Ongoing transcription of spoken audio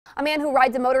A man who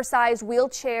rides a motorized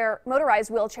wheelchair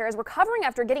is recovering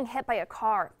after getting hit by a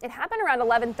car. It happened around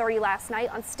 11:30 last night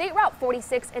on State Route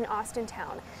 46 in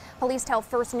Austintown. Police tell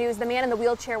First News the man in the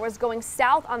wheelchair was going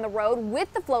south on the road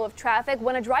with the flow of traffic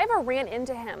when a driver ran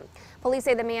into him. Police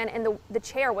say the man in the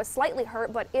chair was slightly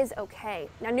hurt but is okay.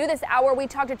 Now, new this hour, we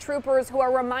talked to troopers who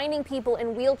are reminding people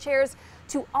in wheelchairs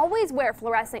to always wear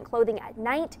fluorescent clothing at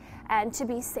night and to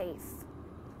be safe.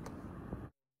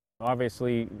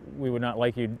 Obviously, we would not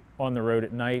like you on the road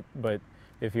at night, but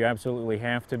if you absolutely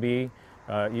have to be,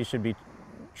 you should be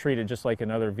treated just like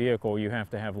another vehicle. You have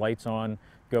to have lights on,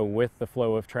 go with the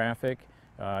flow of traffic.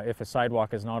 If a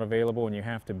sidewalk is not available and you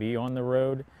have to be on the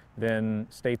road, then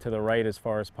stay to the right as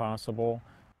far as possible.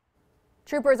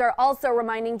 Troopers are also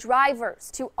reminding drivers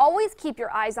to always keep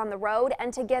your eyes on the road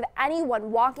and to give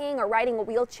anyone walking or riding a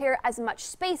wheelchair as much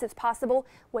space as possible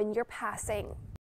when you're passing.